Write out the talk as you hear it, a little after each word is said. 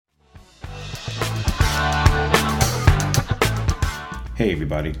Hey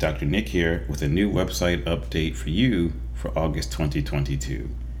everybody, Dr. Nick here with a new website update for you for August 2022.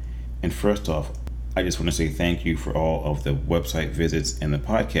 And first off, I just want to say thank you for all of the website visits and the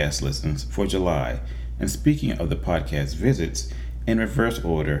podcast listens for July. And speaking of the podcast visits, in reverse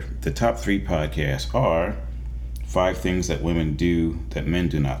order, the top 3 podcasts are 5 Things That Women Do That Men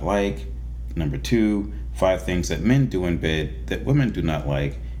Do Not Like. Number 2, 5 Things That Men Do in Bed That Women Do Not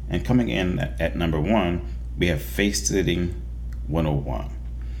Like. And coming in at number 1, we have Face Sitting 101.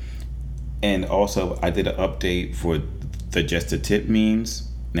 And also I did an update for the Just a Tip memes.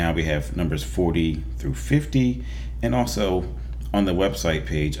 Now we have numbers 40 through 50. And also on the website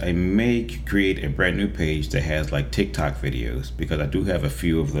page, I may create a brand new page that has like TikTok videos because I do have a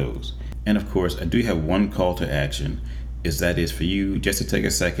few of those. And of course, I do have one call to action. That is for you just to take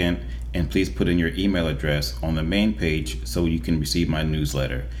a second and please put in your email address on the main page so you can receive my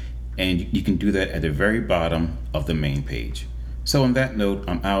newsletter. And you can do that at the very bottom of the main page. So on that note,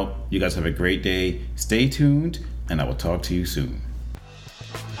 I'm out. You guys have a great day. Stay tuned, and I will talk to you soon.